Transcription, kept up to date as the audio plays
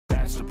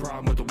the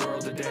problem with the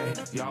world today.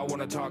 Y'all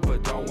wanna talk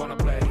but don't wanna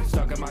play.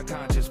 Stuck in my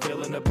conscience,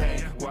 feeling the pain.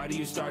 Why do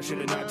you start shit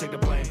and not take the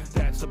blame?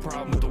 That's the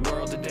problem with the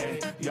world today.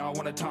 Y'all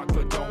wanna talk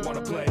but don't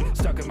wanna play.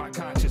 Stuck in my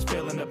conscience,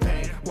 feeling the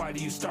pain. Why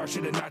do you start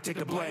shit and not take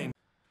the blame?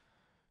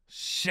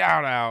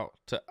 Shout out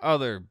to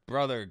other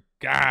brother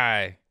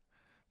guy.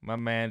 My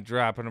man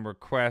dropping a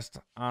request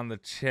on the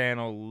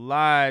channel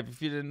live.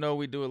 If you didn't know,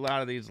 we do a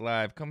lot of these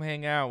live. Come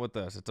hang out with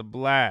us. It's a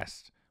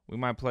blast. We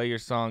might play your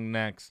song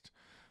next.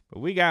 But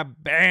we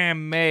got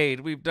BAND-MAID.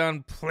 We've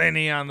done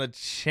plenty on the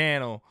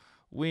channel.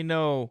 We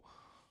know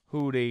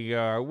who they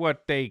are,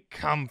 what they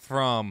come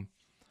from.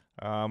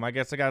 I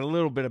guess I got a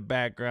little bit of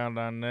background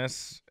on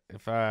this.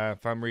 If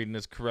I'm reading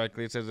this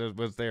correctly, it says it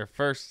was their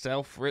first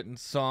self-written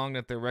song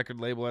that their record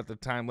label at the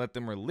time let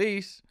them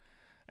release.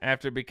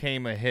 After it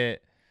became a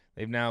hit,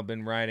 they've now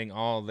been writing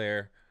all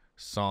their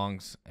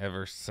songs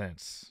ever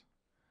since.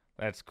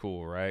 That's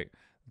cool, right?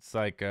 It's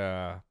like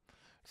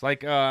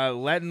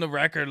letting the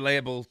record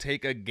label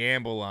take a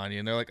gamble on you,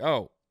 and they're like,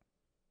 "Oh,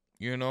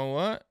 you know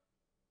what?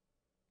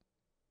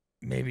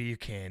 Maybe you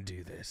can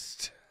do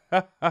this."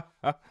 Because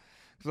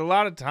a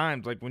lot of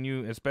times, like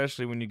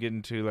especially when you get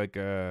into like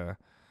a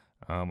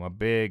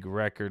big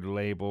record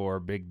label or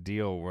a big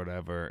deal or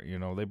whatever, you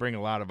know, they bring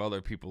a lot of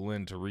other people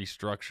in to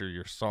restructure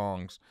your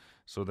songs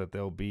so that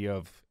they'll be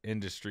of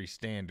industry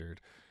standard,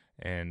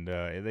 and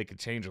they could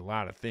change a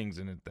lot of things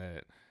in it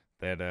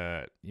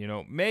that you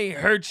know, may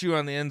hurt you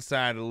on the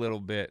inside a little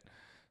bit.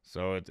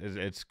 So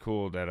it's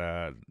cool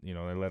that you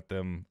know, they let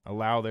them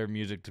allow their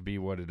music to be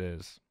what it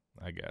is,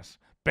 I guess.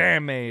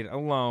 BAND-MAID,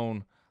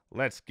 Alone.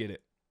 Let's get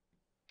it.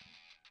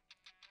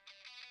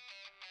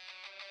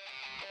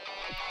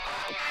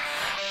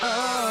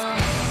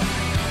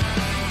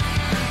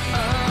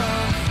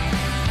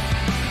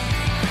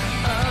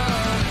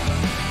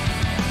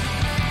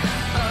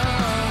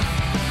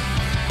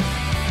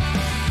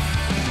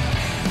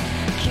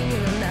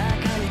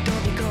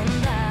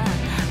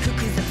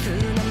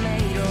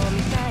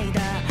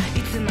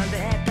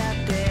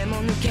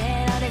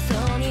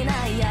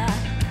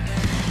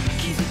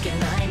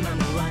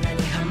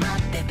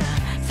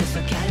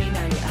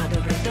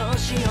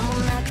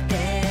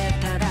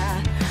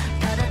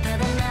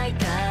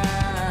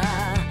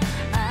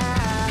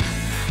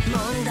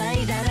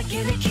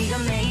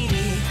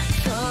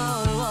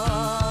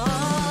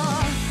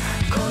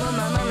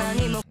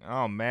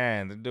 Oh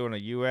man, they're doing a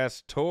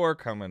US tour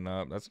coming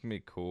up. That's gonna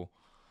be cool.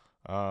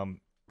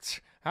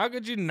 How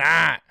could you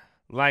not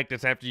like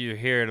this after you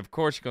hear it? Of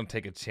course you're gonna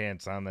take a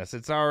chance on this.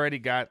 It's already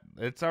got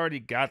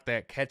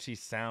that catchy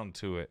sound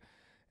to it.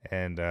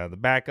 And the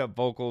backup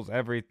vocals,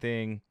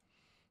 everything,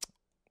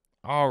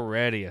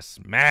 already a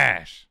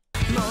smash.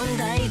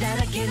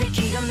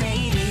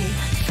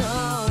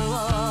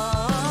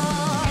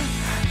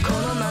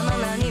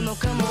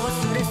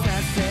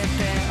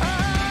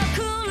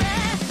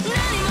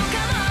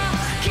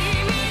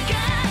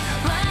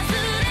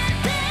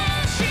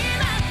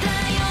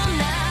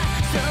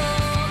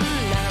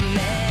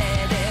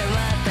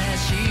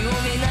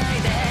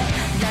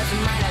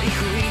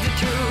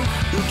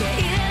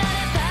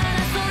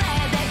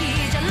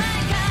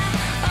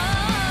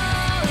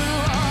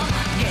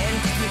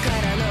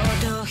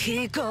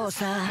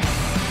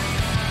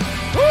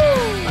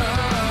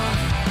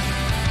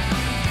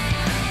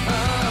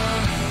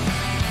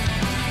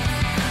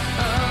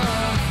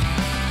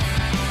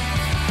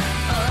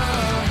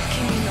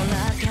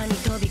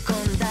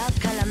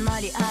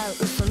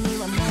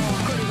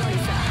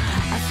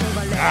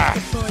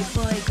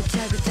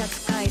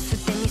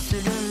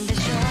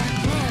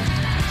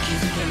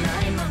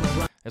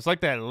 It's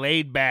like that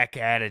laid-back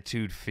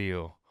attitude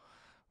feel,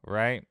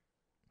 right?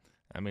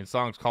 I mean, the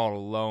song's called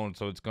Alone,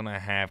 so it's gonna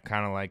have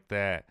kind of like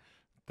that.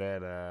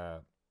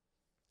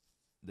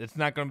 It's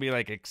not gonna be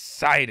like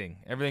exciting.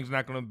 Everything's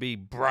not gonna be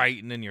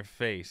bright and in your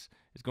face.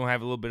 It's gonna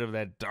have a little bit of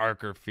that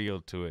darker feel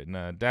to it.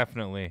 And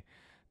definitely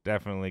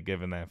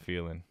giving that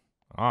feeling.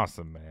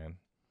 Awesome, man.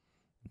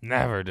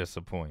 Never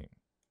disappoint.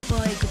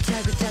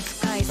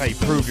 That's how you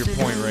prove your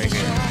point right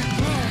here.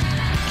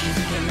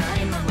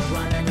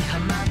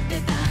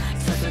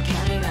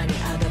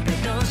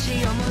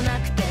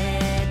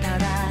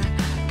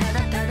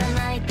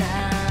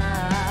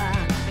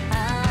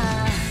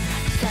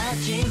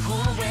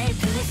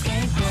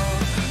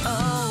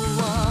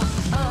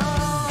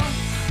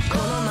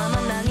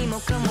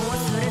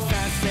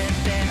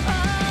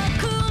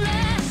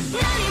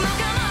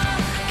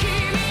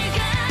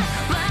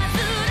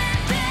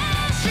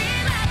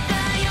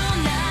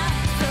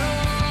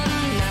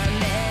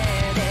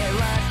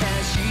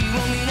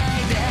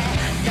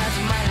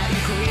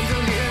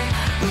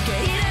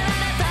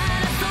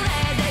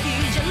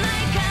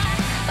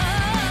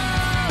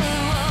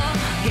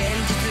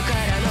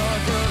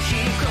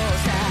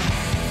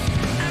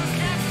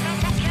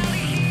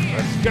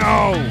 Let's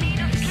go!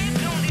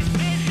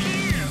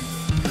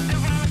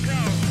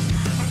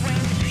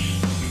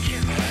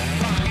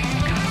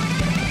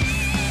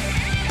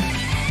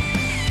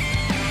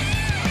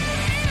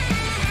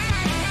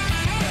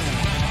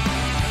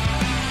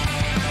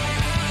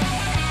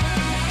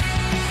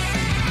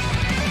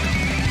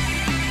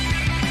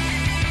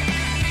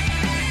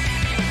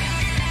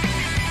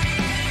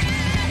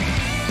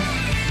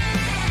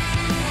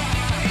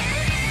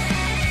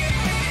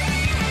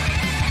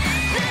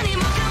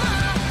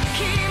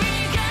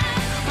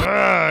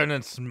 and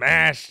then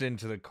smashed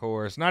into the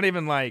chorus. Not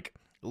even like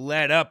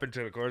led up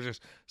into the chorus,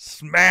 just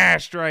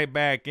smashed right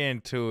back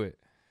into it.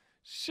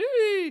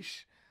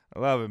 Sheesh. I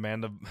love it,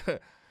 man.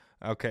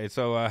 Okay,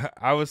 so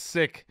I was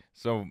sick,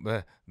 so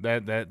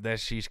that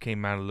sheesh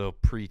came out a little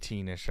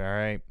preteenish, all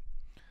right?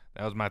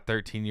 That was my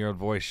 13-year-old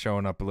voice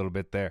showing up a little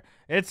bit there.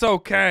 It's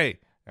okay,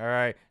 all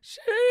right?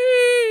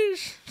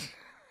 Sheesh.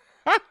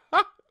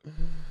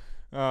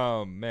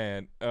 Oh,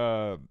 man.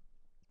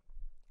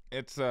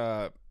 It's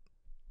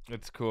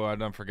cool. I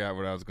done forgot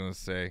what I was going to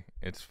say.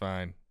 It's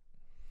fine.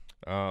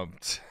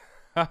 But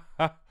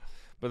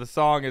the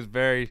song is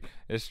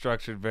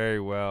structured very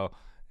well,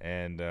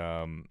 and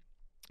I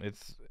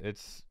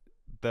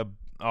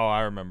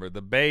remember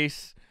the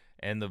bass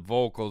and the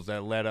vocals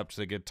that led up to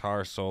the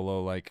guitar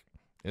solo. Like,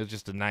 it was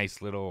just a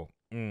nice little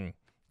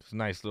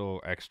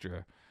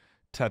extra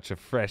touch of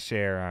fresh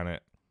air on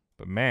it.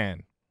 But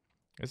man,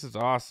 this is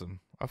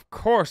awesome. Of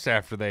course,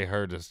 after they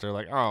heard this, they're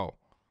like, oh,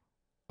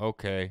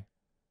 okay,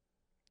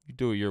 you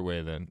do it your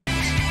way then.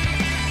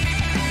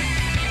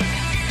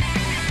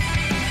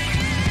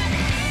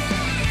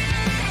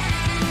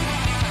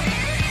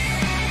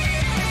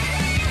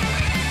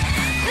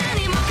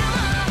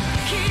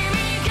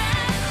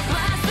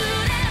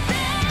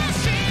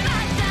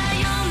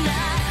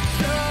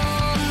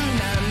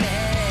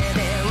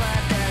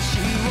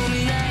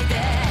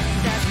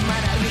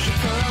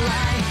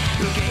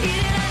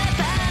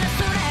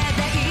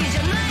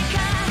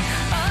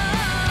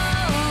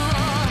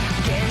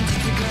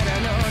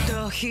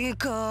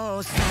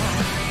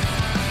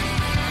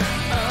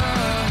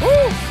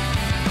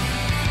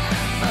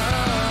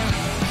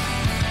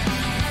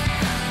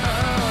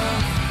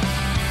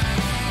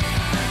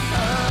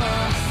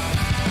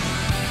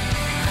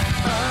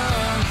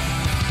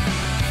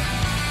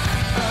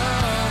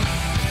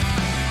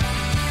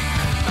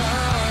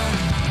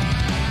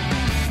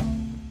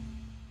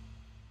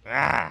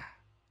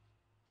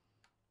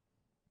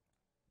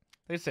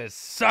 They said,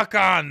 suck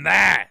on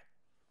that.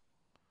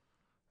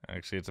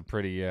 Actually, it's a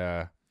pretty,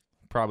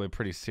 probably a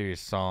pretty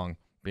serious song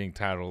being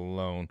titled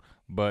Alone.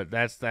 But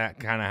that's that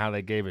kind of how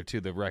they gave it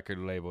to the record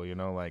label, you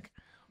know, like,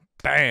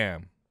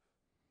 bam.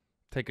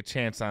 Take a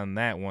chance on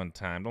that one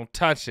time. Don't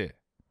touch it.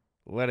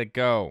 Let it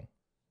go.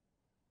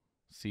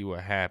 See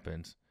what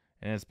happens.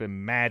 And it's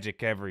been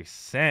magic ever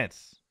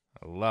since.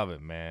 I love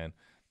it, man.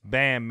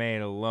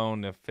 BAND-MAID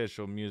Alone, the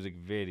official music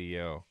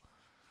video.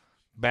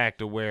 Back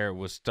to where it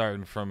was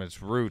starting from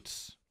its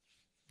roots.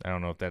 I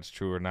don't know if that's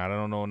true or not. I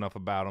don't know enough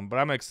about them, but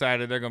I'm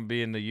excited. They're going to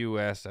be in the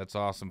U.S. That's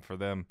awesome for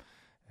them.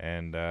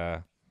 And,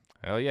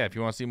 hell yeah, if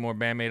you want to see more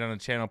BAND-MAID on the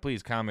channel,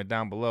 please comment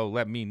down below.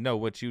 Let me know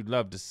what you'd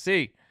love to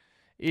see,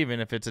 even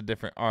if it's a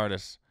different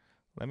artist.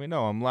 Let me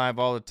know. I'm live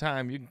all the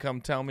time. You can come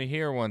tell me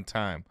here one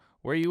time.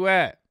 Where you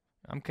at?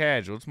 I'm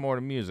casual. It's more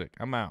to music.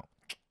 I'm out.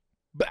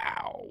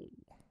 Bow.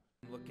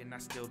 Looking, I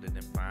still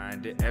didn't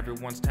find it.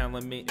 Everyone's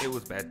telling me it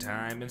was bad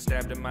time and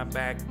stabbed in my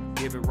back.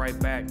 Give it right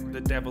back.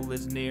 The devil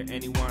is near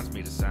and he wants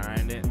me to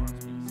sign it.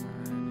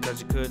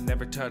 Cause you could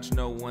never touch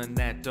no one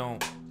that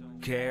don't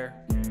care.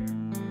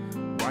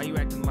 Why you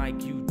acting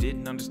like you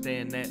didn't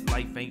understand that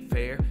life ain't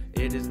fair?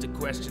 It is the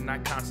question I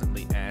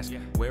constantly ask.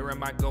 Where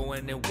am I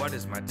going and what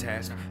is my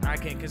task? I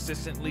can't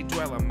consistently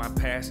dwell on my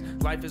past.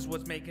 Life is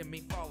what's making me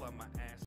fall apart.